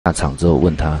下场之后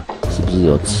问他是不是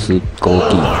有吃勾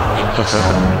地。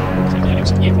现在流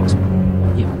行夜光什么？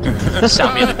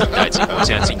下面的地带进攻，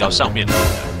现在进到上面的地带。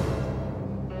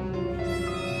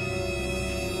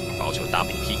包球打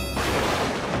平踢。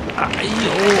哎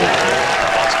呦，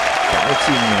搞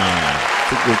进啊！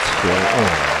这个球哦，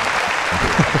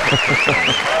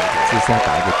这是要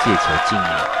打一个借球进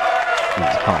5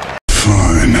号。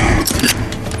Fine,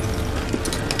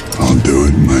 I'll do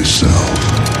it myself.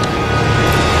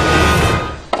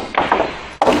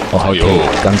 哦，还可以，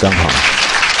刚刚好。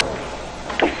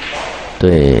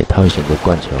对，他会选择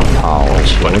灌球，好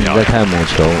球！你在看抹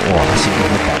球，哇，心里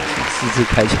会感激，4次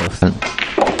开球3。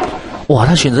哇，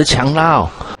他选择强拉哦。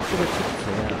这个是谁啊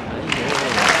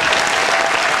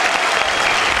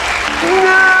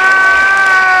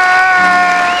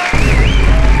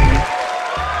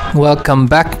？Welcome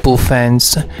back, pool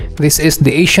fans. This is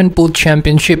the Asian Pool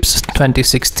Championships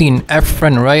 2016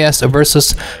 EFREN Reyes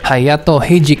versus Hayato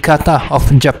Hijikata of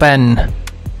Japan.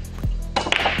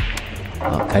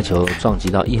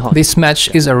 This match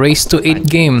is a race to 8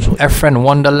 game. EFREN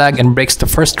won the leg and breaks the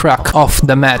first track of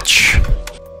the match.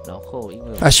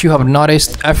 As you have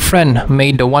noticed, EFREN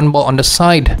made the 1 ball on the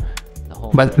side,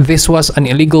 but this was an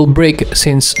illegal break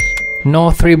since no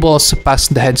 3 balls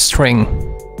passed the head string.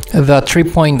 The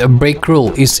 3-point break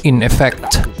rule is in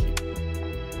effect.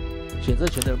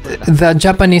 The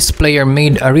Japanese player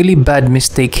made a really bad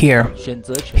mistake here.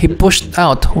 He pushed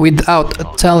out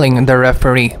without telling the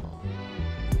referee.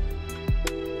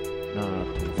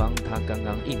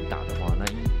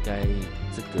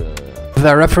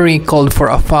 The referee called for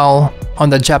a foul on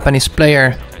the Japanese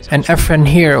player, and EFREN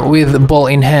here with ball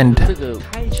in hand.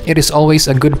 It is always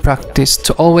a good practice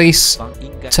to always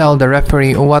tell the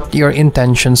referee what your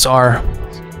intentions are.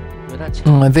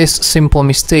 This simple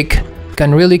mistake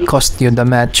can really cost you the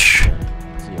match.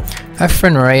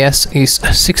 EFREN Reyes is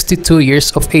 62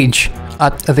 years of age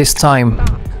at this time.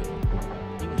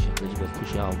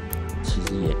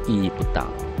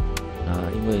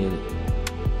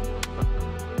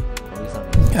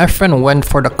 EFREN went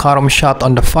for the Karom shot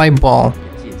on the 5 ball,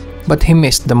 but he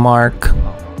missed the mark.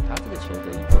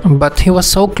 But he was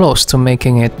so close to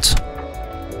making it.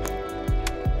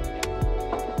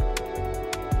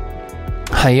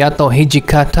 Hayato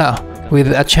Hijikata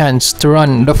with a chance to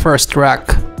run the first rack.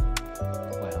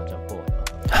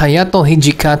 Hayato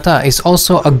Hijikata is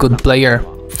also a good player.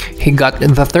 He got the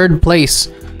 3rd place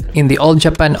in the All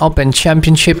Japan Open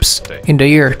Championships in the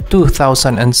year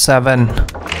 2007.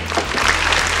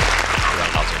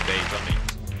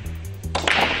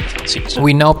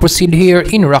 We now proceed here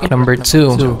in rack number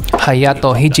 2.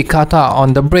 Hayato Hijikata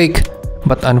on the break,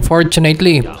 but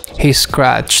unfortunately, he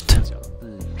scratched.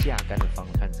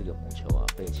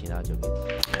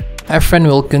 EFREN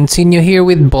will continue here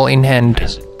with ball in hand.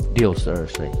 62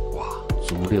岁，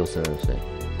足62岁，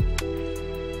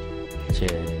而且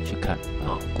去看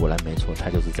啊，果然没错，他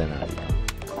就是在那里。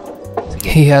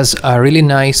He has a really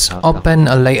nice open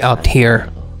layout here.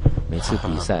 每次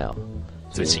比赛哦，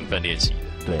最勤奋练习的。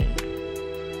对，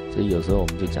所以有时候我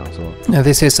们就讲说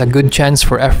 ，This is a good chance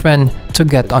for EFREN to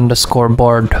get on the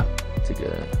scoreboard. 这个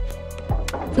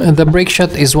The break shot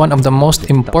is one of the most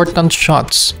important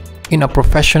shots in a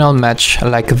professional match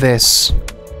like this.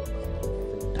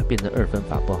 它变成2分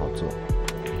法不好做。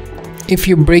If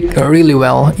you break really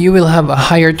well, you will have a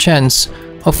higher chance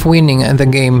of winning the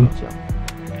game.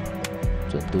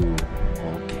 准度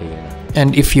OK 了。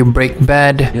And if you break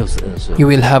bad, 62岁 you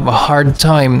will have a hard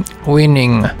time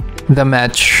winning the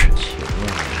match.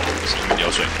 流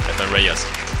水，EFREN Reyes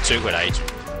追回来一局。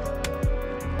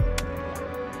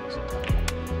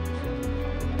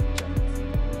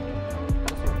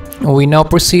We now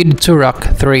proceed to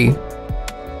rack 3.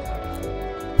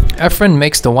 EFREN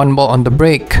makes the 1 ball on the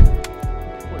break.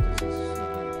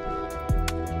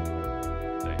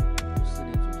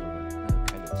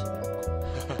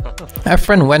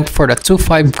 EFREN went for the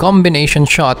 2-5 combination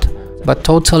shot, but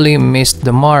totally missed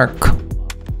the mark.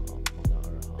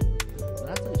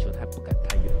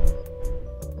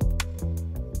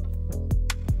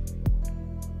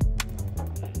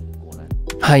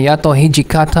 Hayato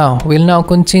Hijikata will now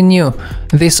continue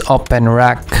this open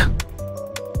rack.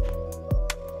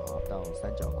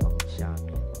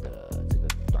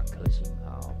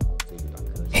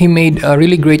 He made a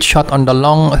really great shot on the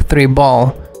long 3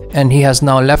 ball, and he has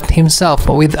now left himself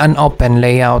with an open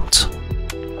layout.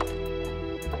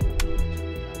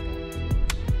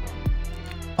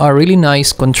 A really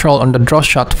nice control on the draw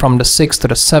shot from the 6 to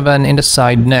the 7 in the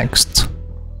side next.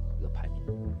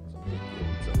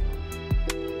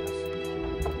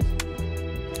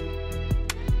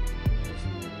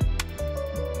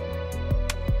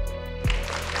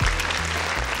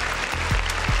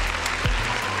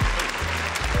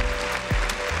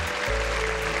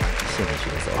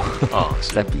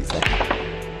 在比赛。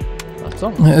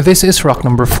This is rock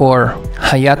number 4.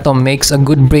 Hayato makes a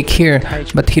good break here,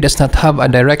 but he does not have a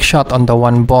direct shot on the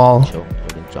one ball. 球有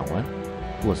点转弯，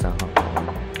过3号，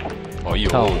哦呦，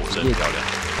跳真漂亮！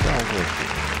跳过去，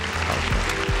好球。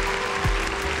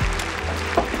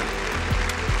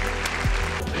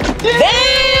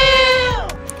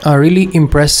 A really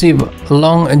impressive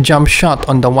long jump shot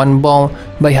on the one ball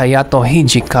by Hayato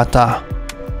Hijikata.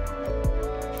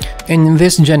 In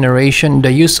this generation,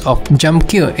 the use of jump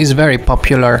cue is very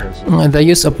popular. The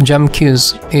use of jump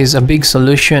cues is a big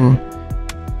solution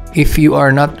if you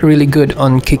are not really good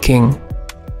on kicking,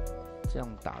 这样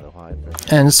打的话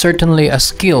and certainly a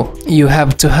skill you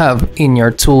have to have in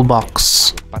your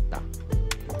toolbox. Bata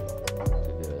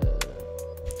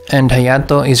And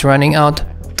Hayato is running out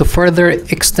to further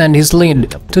extend his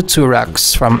lead to 2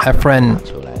 racks from EFREN.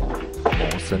 球来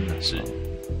谋生了。是。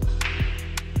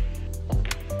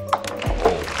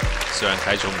虽然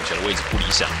开球母球的位置不理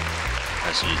想，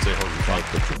但是最后如在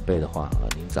的准备的话，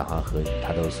您找他合影，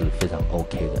他都是非常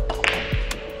OK 的。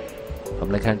我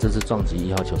们来看这次撞击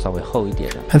1号球稍微厚一点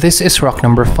的。 This is rock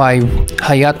number 5.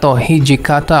 Hayato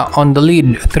Hijikata on the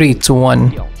lead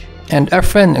 3-1. And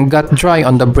EFREN got dry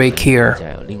on the break here.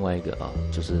 加有另外一个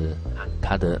就是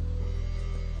他的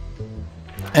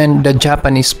And the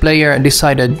Japanese player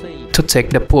decided to take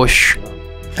the push.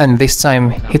 And this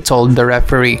time he told the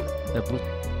referee.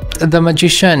 The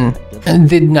magician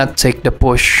did not take the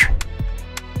push.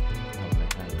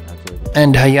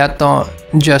 And Hayato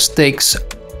just takes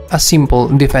a simple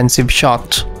defensive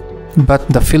shot. But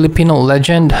the Filipino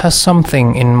legend has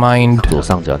something in mind. 左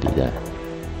上角底带，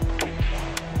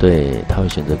对，他会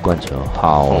选择灌球，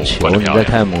好球！你再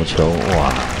看母球，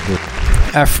哇！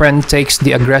 EFREN takes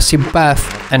the aggressive path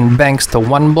and banks the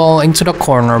one ball into the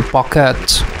corner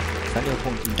pocket.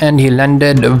 And he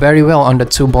landed very well on the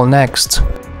 2 ball next.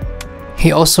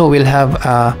 He also will have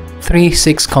a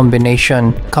 3-6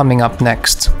 combination coming up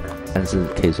next. 但是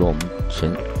可以说我们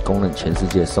公认全世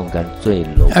界送杆最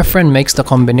low。 EFREN makes the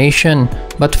combination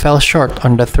but fell short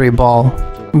on the 3 ball.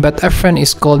 But EFREN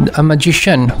is called a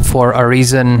magician for a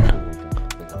reason.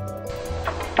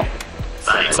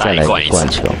 再来一个灌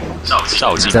球，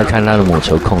再看他的母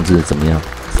球控制怎么样。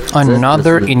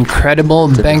 Another incredible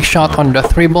bank shot on the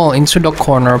 3 ball into the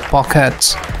corner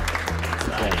pocket.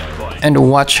 And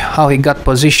watch how he got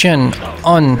position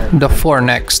on the 4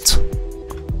 next.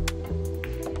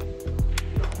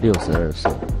 62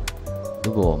岁，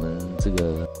如果我们这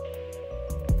个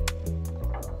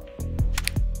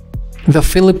The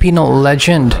Filipino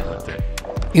legend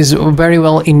is very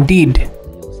well indeed,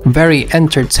 very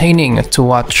entertaining to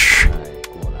watch.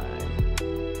 过来，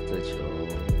这球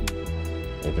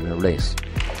EFREN REYES。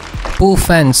 Pool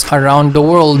fans around the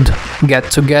world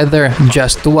get together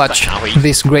just to watch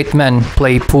this great man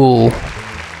play pool.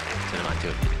 真的蛮特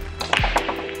别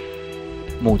的。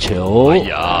母球，哎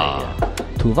呀，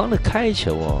土方的开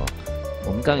球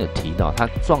我们刚刚有提到，他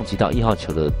撞击到1号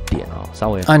球的点稍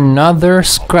微 Another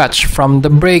scratch from the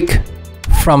break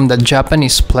from the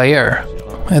Japanese player.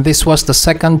 This was the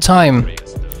second time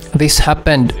this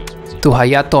happened to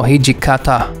Hayato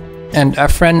Hijikata, and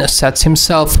EFREN sets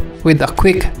himself with a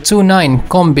quick 2-9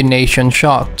 combination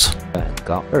shot. 很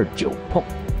高，29碰。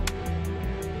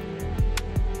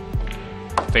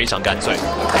非常干脆，跟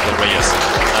Reyes，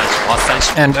 那只花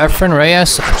30。 And EFREN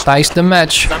Reyes ties the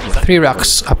match 3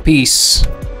 racks apiece.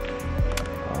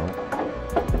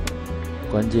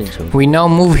 关键球， We now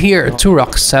move here to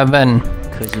rock 7.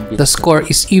 克星变 The score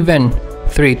is even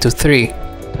 3-3.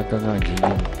 他刚刚已经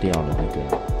用掉了那个，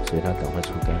所以他赶快出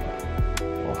杆。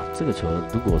哇，这个球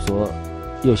如果说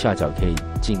右下角可以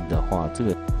进的话，这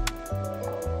个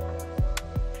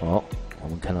我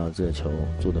们看到这个球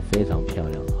做得非常漂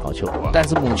亮，好球，但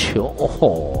是母球，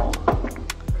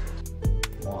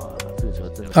哇，这个球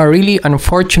真的 A really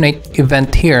unfortunate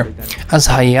event here, as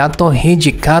Hayato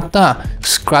Hijikata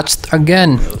scratched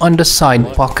again on the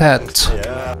side pocket.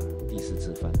 第4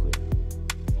次犯规。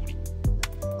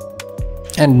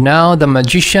 And now the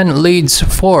magician leads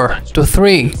 4-3.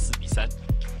 4比3，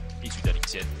必须的领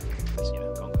先。可惜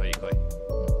了，功亏一篑。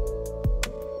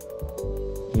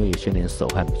因为有些人手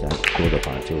汗比较多的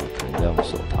话，就可能要用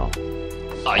手套。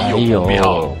哎呦，不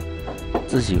妙！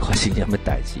自己发现有没有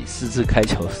代志？4次开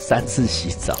球，3次洗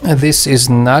澡。 This is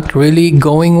not really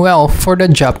going well for the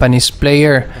Japanese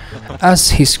player,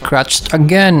 as he scratched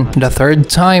again the 3rd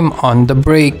time on the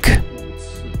break.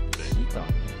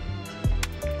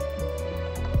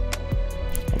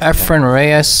 EFREN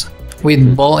Reyes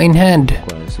with ball in hand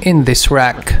in this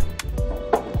rack.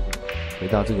 回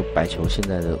到这个白球现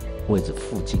在的位置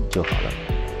附近就好了。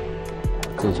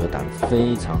这个球打得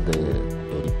非常的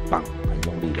有力棒，很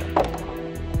用力的。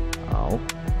好。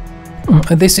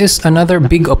 This is another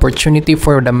big opportunity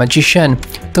for the magician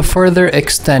to further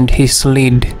extend his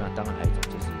lead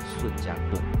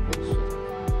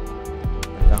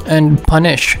and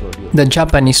punish the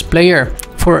Japanese player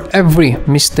for every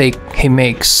mistake he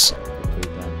makes.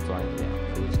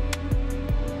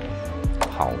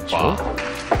 好球！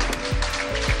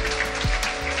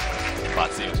把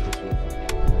自由球。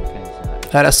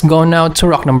 Let us go now to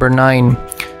rock number 9.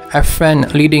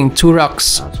 EFREN leading 2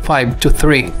 rocks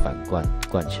 5-3. 反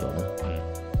灌球呢？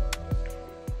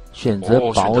选择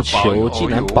薄球，竟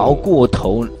然薄过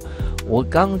头。我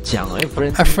刚讲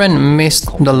EFREN missed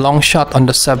the long shot on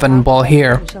the 7 ball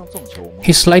here.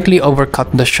 He slightly overcut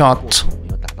the shot.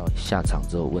 有打到下场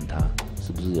之后，问他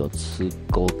是不是有吃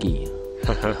枸杞？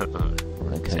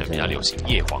我来看一下。现在比较流行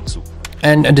叶黄素。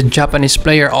 And the Japanese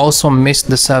player also missed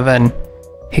the 7.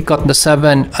 He got the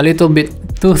 7 a little bit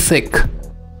too thick.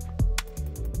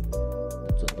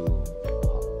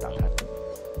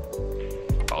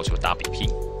 薄球大比拼。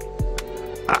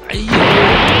哎呦，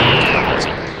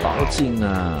保进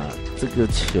啊！这个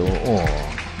球哦，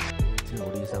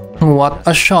 What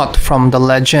a shot from the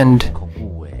legend.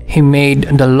 He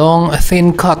made the long,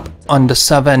 thin cut on the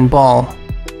 7 ball.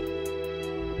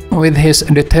 With his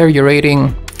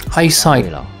deteriorating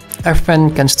eyesight,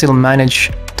 EFREN can still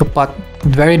manage to putt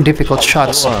very difficult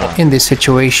shots in this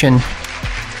situation.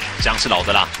 姜是老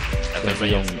的啦，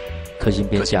用克星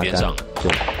边下杆，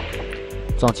对，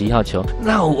撞击1号球，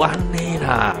那完你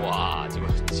啦！哇，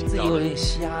这有点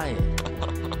瞎哎，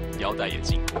腰带也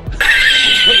进过。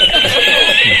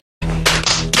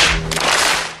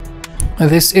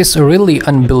This is really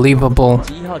unbelievable.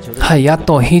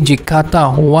 Hayato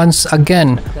Hijikata once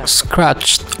again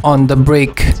scratched on the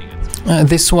break.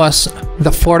 This was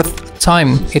the 4th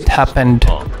time it happened.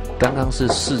 刚刚是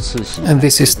4次洗。 And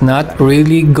this is not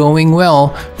really going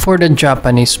well for the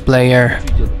Japanese player.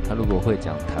 他如果会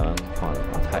讲台湾话的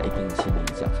话，他一定心里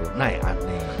想说奈安呢，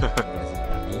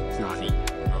应该是哪里？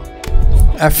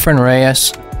 EFREN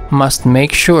Reyes must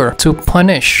make sure to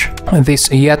punish this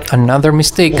yet another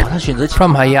mistake 他选择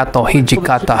from Hayato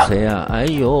Hijikata. 谁啊？哎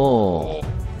呦！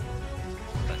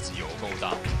 但是油够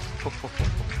大。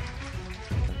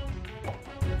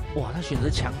哇，他选择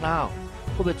强拉哦，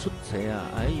会不会出谁啊？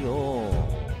哎呦！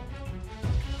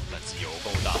但是油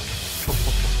够大。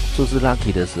就是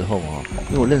lucky 的时候哦，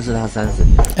因为我认识他30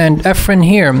年。 And EFREN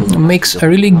here makes a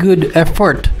really good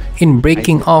effort in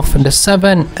breaking off the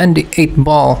 7 and the 8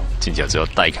 ball. 进球只有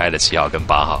带开了7号跟8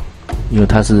号，因为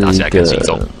他是打起来一更轻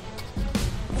松个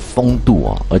风度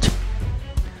哦，而且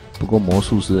不过魔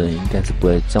术师人应该是不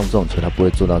会像这种球，他不会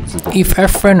做到自动。 If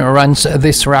EFREN runs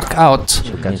this rack out,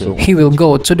 球干脆 he will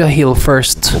go to the hill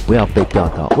first. 我不要被钓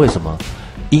到，为什么？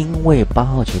因为8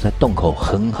号球在洞口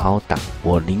很好打，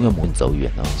我宁愿走远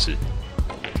哦。是。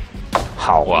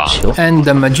好球！ And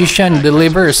the magician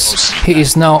delivers. He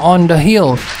is now on the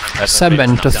hill,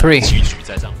 7-3. 区区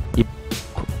在上。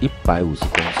 150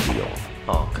公尺有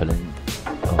哦，可能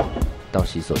哦到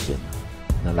洗手间了，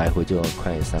那来回就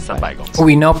快300公尺。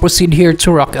 We now proceed here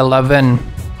to rock 11.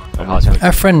 很好球。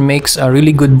 EFREN makes a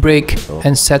really good break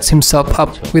and sets himself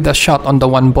up with a shot on the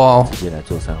 1 ball. 直接来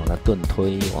做3号，他盾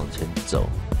推往前走。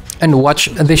 And watch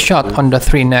this shot on the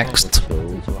 3 next.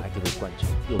 球还可以灌球，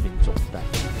右边中带。来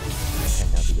看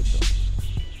一下这个球。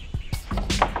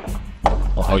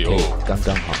哦，还可以，刚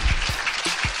刚好。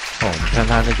哦，你看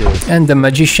他那个。 And the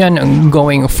magician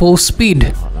going full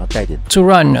speed 好，然后带点 to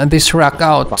run this rack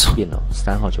out. 方便了。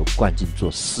3号球灌进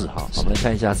做4号。我们来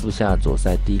看一下是不是下左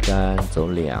塞低杆走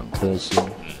2颗星。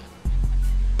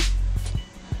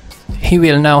 He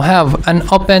will now have an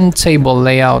open table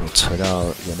layout. 回到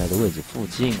原来的位置附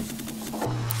近。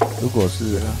如果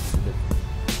是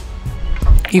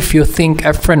If you think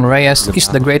EFREN Reyes is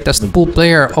the greatest pool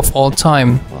player of all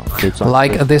time, 可以抓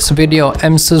like this video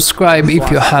and subscribe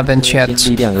if you haven't 力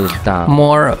yet. 量有点大，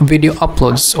 More video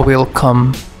uploads will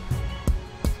come.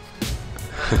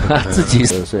 自己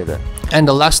2岁的。 And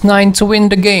the last 9 to win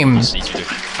the game. 11局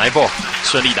对 9 ball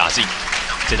顺利打进。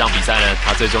这场比赛呢，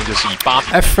他最终就是以8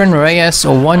比 EFREN Reyes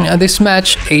won this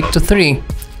match 8-3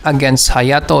 against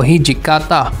Hayato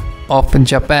Hijikata of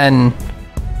Japan.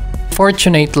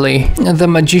 Fortunately, the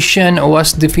magician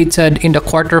was defeated in the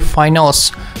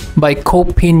quarterfinals by Ko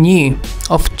Pinyi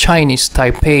of Chinese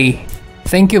Taipei.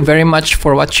 Thank you very much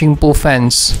for watching, pool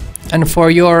fans, and for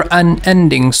your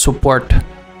unending support.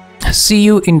 See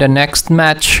you in the next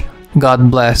match.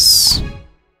 God bless.